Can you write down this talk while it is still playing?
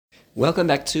Welcome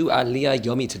back to Aliyah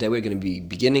Yomi. Today we're going to be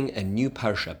beginning a new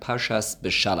parsha, Parshas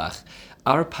Beshalach.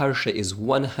 Our parsha is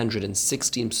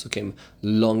 116 psukim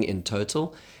long in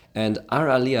total, and our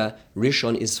Aliyah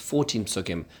Rishon is 14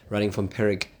 psukim, running from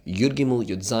Perek Yud Gimel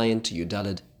Yud Zayin to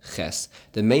Yudalid Ches.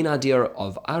 The main idea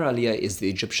of our Aliyah is the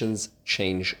Egyptians'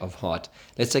 change of heart.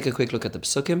 Let's take a quick look at the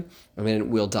psukim, and then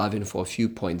we'll dive in for a few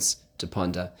points to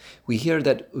ponder. We hear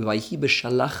that Vayhi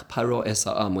Beshalach Paro es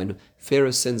ha'am, when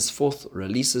Pharaoh sends forth,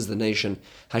 releases the nation,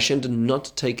 Hashem did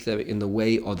not take them in the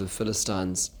way of the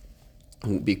Philistines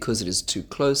because it is too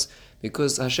close,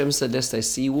 because Hashem said, lest they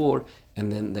see war,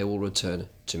 and then they will return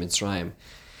to Mitzrayim.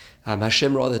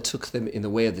 Hashem rather took them in the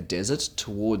way of the desert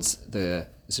towards the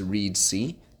Reed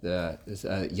Sea,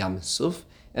 the Yam Suf,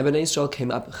 and Bnei Israel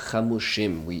came up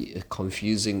Chamushim, a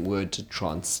confusing word to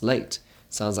translate.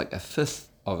 Sounds like a fifth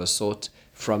of a sort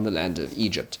from the land of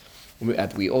Egypt.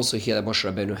 We also hear that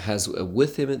Moshe Rabbeinu has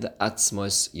with him the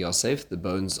Atzmos Yosef, the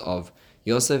bones of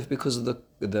Yosef, because of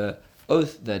the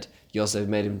oath that Yosef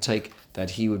made him take,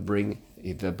 that he would bring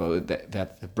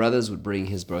that the brothers would bring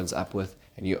his bones up with,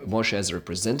 and Moshe, as a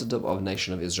representative of the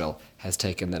nation of Israel, has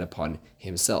taken that upon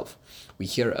himself. We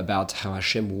hear about how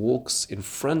Hashem walks in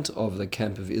front of the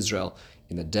camp of Israel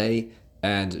in the day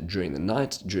and during the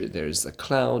night. There is a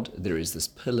cloud, there is this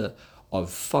pillar of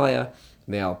fire.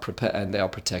 They are prepared and they are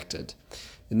protected.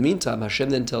 In the meantime,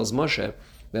 Hashem then tells Moshe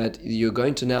that you're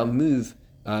going to now move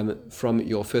from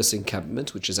your first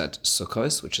encampment, which is at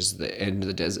Sukkos, which is the end of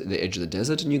the desert, the edge of the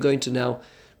desert, and you're going to now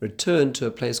return to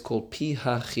a place called Pi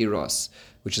HaChiros,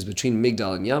 which is between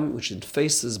Migdal and Yam, which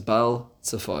faces Baal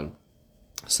Tzafon.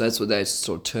 So that's what they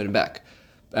sort of turn back.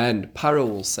 And Paro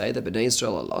will say that Bnei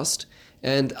Israel are lost,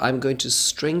 and I'm going to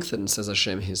strengthen, says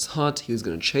Hashem, his heart. He's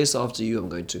going to chase after you. I'm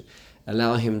going to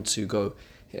allow him to go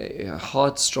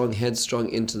heart strong, headstrong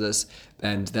into this,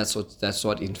 and that's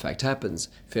what in fact happens.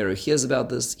 Pharaoh hears about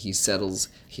this. He settles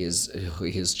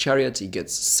his chariot. He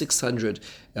gets 600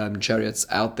 chariots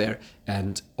out there,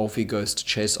 and off he goes to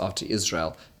chase after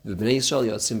Israel. The Bnei Israel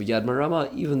yotzim b'yad marama,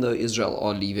 even though Israel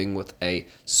are leaving with a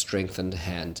strengthened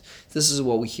hand. This is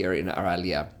what we hear in our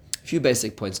Aliyah. A few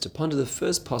basic points to ponder. The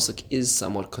first pasuk is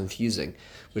somewhat confusing.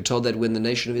 We're told that when the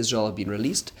nation of Israel have been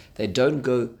released, they don't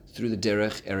go through the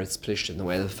Derech Eretz Plishtim, the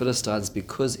way of the Philistines,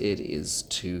 because it is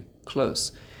too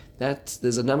close.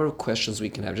 There's a number of questions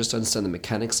we can have just to understand the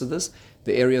mechanics of this.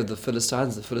 The area of the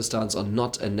Philistines are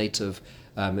not a native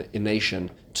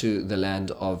nation to the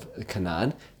land of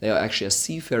Canaan. They are actually a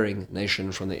seafaring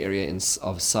nation from the area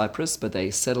of Cyprus, but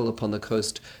they settle upon the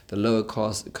coast, the lower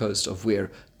coast of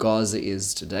where Gaza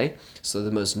is today. So the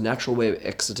most natural way of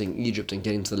exiting Egypt and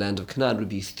getting to the land of Canaan would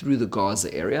be through the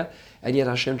Gaza area, and yet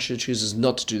Hashem chooses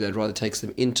not to do that, rather takes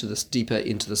them deeper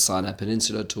into the Sinai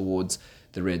Peninsula towards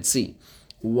the Red Sea.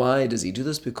 Why does he do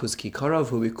this? Because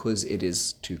it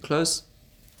is too close,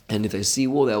 and if they see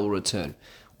war, they will return.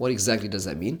 What exactly does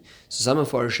that mean? So some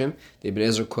Mefarshim, the Ibn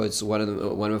Ezra quotes one of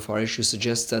Mefarish who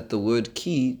suggests that the word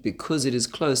ki, because it is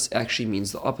close, actually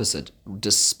means the opposite.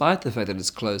 Despite the fact that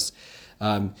it's close,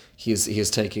 he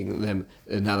is taking them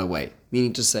another way.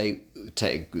 Meaning to say,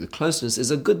 the closeness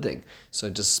is a good thing. So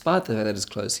despite the fact that it's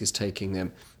close, he's taking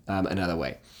them another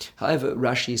way. However,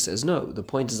 Rashi says, no, the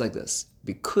point is like this.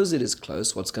 Because it is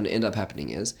close, what's going to end up happening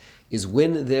is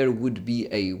when there would be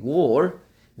a war,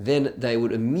 then they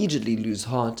would immediately lose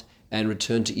heart and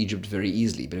return to Egypt very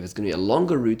easily. But if it's going to be a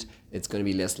longer route, it's going to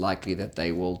be less likely that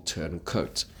they will turn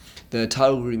coat. The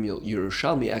Targum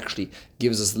Yerushalmi actually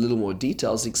gives us a little more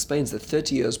details. It explains that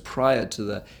 30 years prior to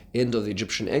the end of the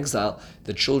Egyptian exile,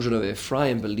 the children of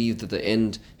Ephraim believed that the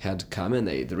end had come, and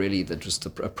that was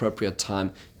the appropriate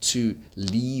time to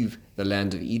leave the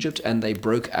land of Egypt, and they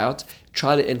broke out,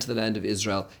 tried to enter the land of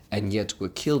Israel, and yet were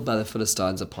killed by the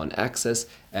Philistines upon access,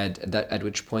 and at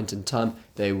which point in time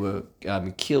they were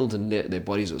killed and their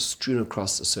bodies were strewn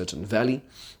across a certain valley.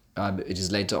 It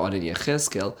is later on in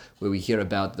Yechezkel where we hear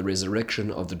about the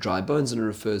resurrection of the dry bones, and it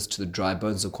refers to the dry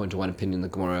bones, according to one opinion in the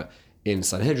Gemara in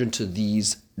Sanhedrin, to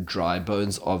these dry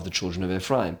bones of the children of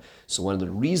Ephraim. So one of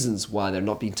the reasons why they're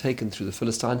not being taken through the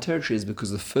Philistine territory is because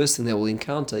the first thing they will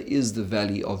encounter is the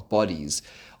valley of bodies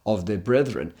of their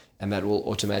brethren, and that will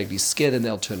automatically scare them.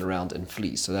 They'll turn around and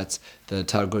flee. So that's the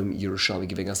Targum Yerushalmi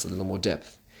giving us a little more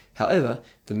depth. However,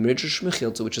 the Midrash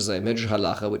Mechilta, which is a Midrash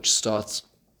Halacha, which starts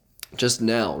just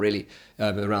now, really,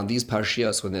 around these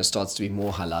parashios, when there starts to be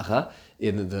more halacha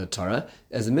in the Torah,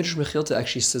 as the Midrash Mechilta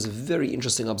actually says a very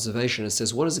interesting observation. It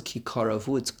says, what is a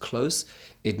kikaravu? It's close.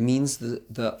 It means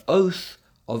the oath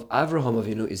of Avraham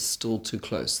Avinu is still too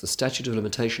close. The statute of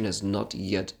limitation has not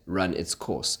yet run its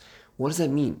course. What does that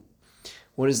mean?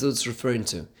 What is this referring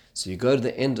to? So you go to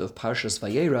the end of Parshas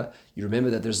Vayera, you remember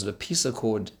that there's a peace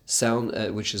accord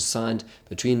which is signed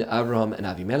between Abraham and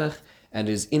Avimelech, and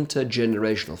is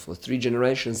intergenerational for 3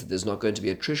 generations, that there's not going to be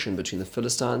attrition between the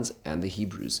Philistines and the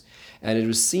Hebrews. And it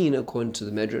was seen, according to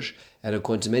the Medrash and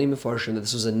according to many Mefarshim, that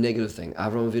this was a negative thing.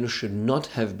 Avraham Avinu should not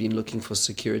have been looking for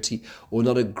security, or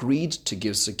not agreed to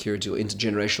give security or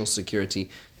intergenerational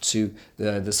security to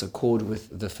this accord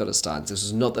with the Philistines. This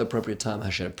was not the appropriate time.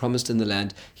 Hashem had promised in the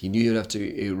land. He knew he would have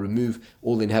to remove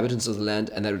all the inhabitants of the land,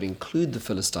 and that would include the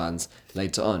Philistines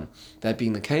later on. That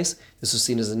being the case, this was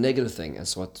seen as a negative thing. And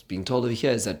so what's being told over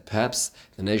here is that perhaps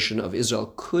the nation of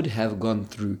Israel could have gone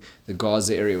through the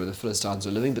Gaza area where the Philistines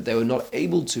were living, but they were not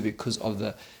able to because of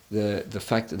the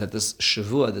fact that this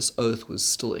shavua, this oath, was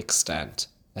still extant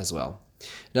as well.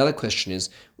 Another question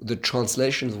is the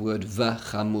translation of the word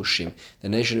vachamushim. The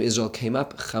nation of Israel came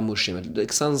up chamushim.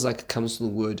 It sounds like it comes from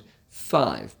the word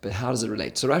 5, but how does it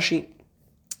relate? So Rashi,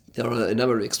 there are a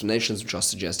number of explanations which are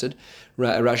suggested.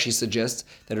 Rashi suggests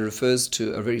that it refers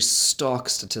to a very stark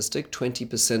statistic.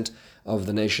 20% of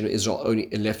the nation of Israel only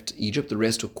left Egypt. The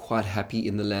rest were quite happy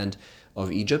in the land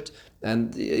of Egypt.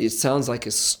 And it sounds like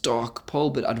a stark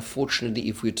poll, but unfortunately,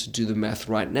 if we were to do the math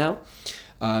right now,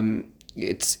 and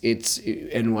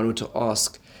one were to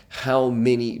ask how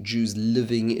many Jews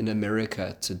living in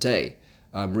America today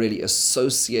really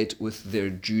associate with their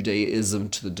Judaism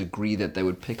to the degree that they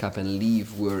would pick up and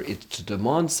leave were it to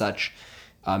demand such,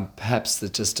 perhaps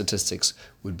the statistics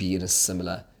would be in a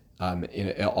similar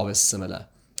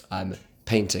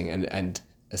painting and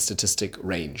a statistic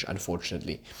range,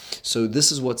 unfortunately. So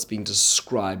this is what's being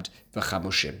described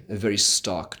v'chamushim, a very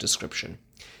stark description.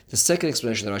 The second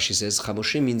explanation that Rashi says,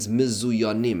 chamushim means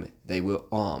mizuyanim, they were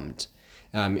armed.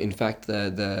 In fact,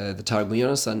 the Targum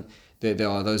Yonasan, there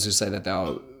are those who say that they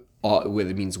are whether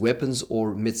it means weapons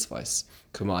or mitzvahs,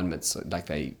 commandments, so like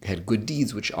they had good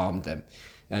deeds which armed them.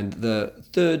 And the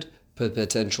third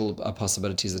potential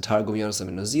possibility is the Targum Yonasan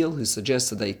and Nozil, who suggests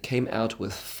that they came out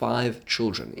with 5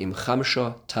 children. Im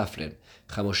chamsha taflin.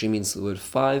 Chamushim means the word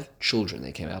 5 children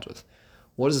they came out with.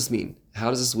 What does this mean? How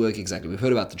does this work exactly? We've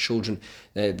heard about the children,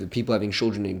 the people having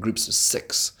children in groups of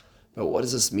 6. But what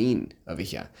does this mean over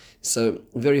here? So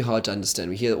very hard to understand.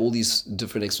 We hear all these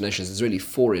different explanations. There's really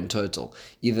 4 in total.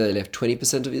 Either they left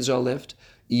 20% of Israel left,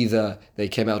 either they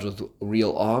came out with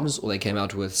real arms, or they came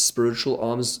out with spiritual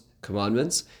arms,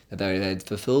 commandments that they had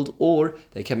fulfilled, or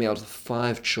they came out with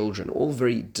 5 children. All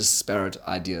very disparate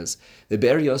ideas. The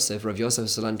Be'er Yosef, Rav Yosef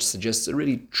Salant, suggests a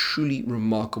really truly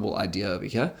remarkable idea over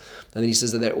here. And then he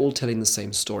says that they're all telling the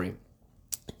same story.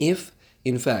 If,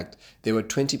 in fact, there were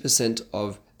 20%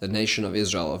 of the nation of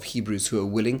Israel, of Hebrews, who are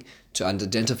willing to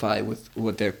identify with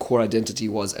what their core identity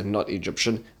was and not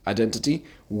Egyptian identity,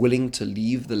 willing to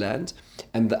leave the land,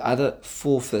 and the other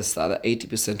 4/5, the other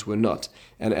 80% were not.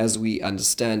 And as we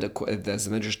understand, as the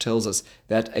Midrash tells us,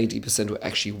 that 80% were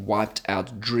actually wiped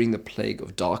out during the plague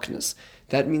of darkness.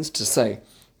 That means to say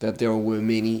that there were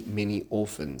many, many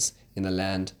orphans in the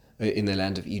land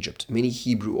of Egypt, many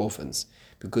Hebrew orphans,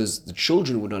 because the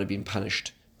children would not have been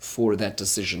punished for that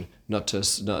decision not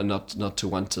to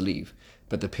want to leave,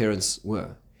 but the parents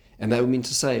were. And that would mean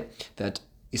to say that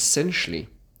essentially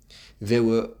there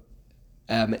were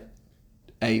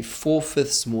a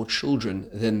 4/5 more children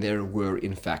than there were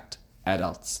in fact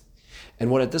adults. And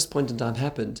what at this point in time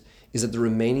happened is that the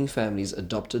remaining families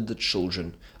adopted the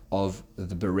children of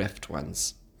the bereft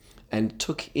ones and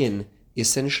took in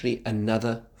essentially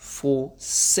another 4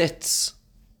 sets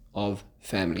of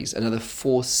families, another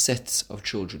 4 sets of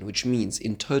children, which means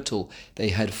in total they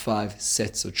had 5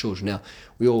 sets of children. Now,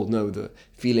 we all know the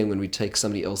feeling when we take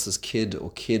somebody else's kid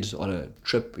on a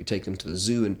trip. We take them to the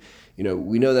zoo, and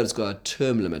we know that it's got a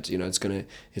term limit. It's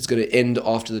gonna end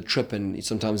after the trip, and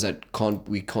sometimes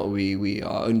we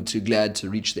are only too glad to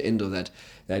reach the end of that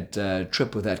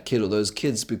trip with that kid or those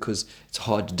kids, because it's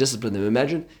hard to discipline them.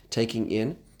 Imagine taking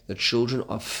in the children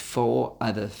of 4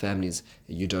 other families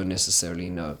that you don't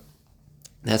necessarily know.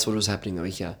 That's what was happening over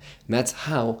here. And that's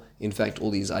how, in fact, all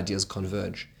these ideas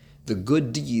converge. The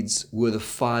good deeds were the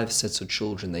 5 sets of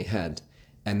children they had,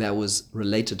 and that was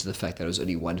related to the fact that it was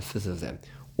only 1/5 of them,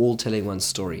 all telling one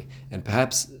story. And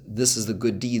perhaps this is the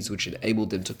good deeds which enabled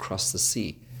them to cross the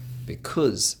sea,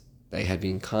 because they had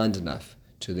been kind enough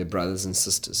to their brothers and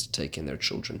sisters to take in their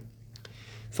children.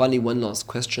 Finally, one last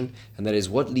question, and that is,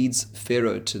 what leads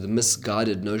Pharaoh to the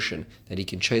misguided notion that he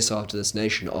can chase after this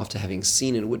nation after having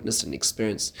seen and witnessed and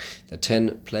experienced the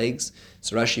 10 plagues?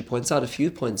 So Rashi points out a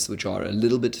few points which are a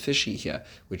little bit fishy here,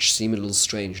 which seem a little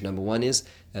strange. Number one is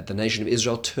that the nation of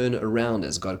Israel turn around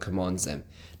as God commands them.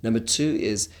 Number two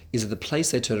is that the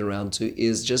place they turn around to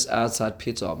is just outside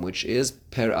Pitom, which is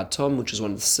Per Atom, which is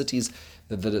one of the cities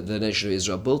that the nation of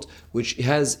Israel built, which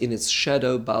has in its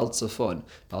shadow Baal Tzafon.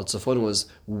 Baal Tzafon was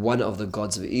one of the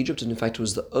gods of Egypt, and in fact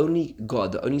was the only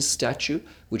god, the only statue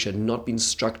which had not been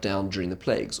struck down during the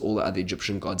plagues. All the other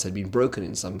Egyptian gods had been broken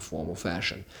in some form or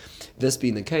fashion. This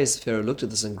being the case, Pharaoh looked at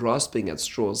this and, grasping at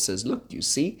straws, says, look, you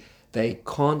see, they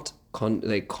can't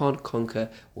conquer,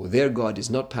 or their God is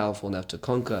not powerful enough to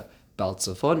conquer Baal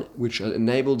Tzafon, which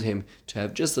enabled him to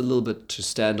have just a little bit to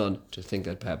stand on, to think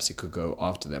that perhaps he could go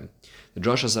after them. The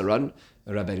Drosh HaSaran,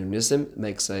 Rabbeinu Nissim,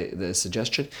 makes the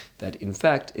suggestion that in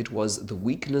fact it was the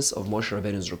weakness of Moshe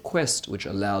Rabbeinu's request which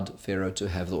allowed Pharaoh to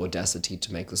have the audacity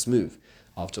to make this move.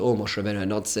 After all, Moshe Rabbeinu had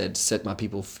not said, set my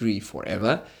people free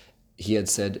forever. He had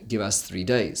said, give us 3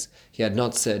 days. He had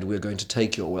not said, we're going to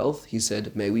take your wealth. He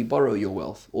said, may we borrow your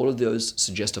wealth. All of those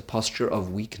suggest a posture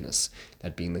of weakness.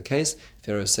 That being the case,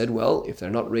 Pharaoh said, well, if they're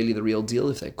not really the real deal,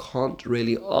 if they can't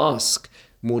really ask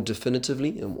more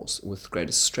definitively and with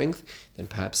greater strength, then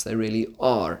perhaps they really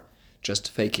are just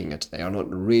faking it. They are not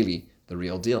really the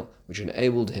real deal, which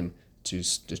enabled him to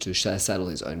saddle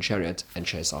his own chariot and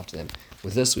chase after them.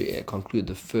 With this, we conclude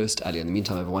the first aliyah. In the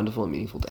meantime, have a wonderful and meaningful day.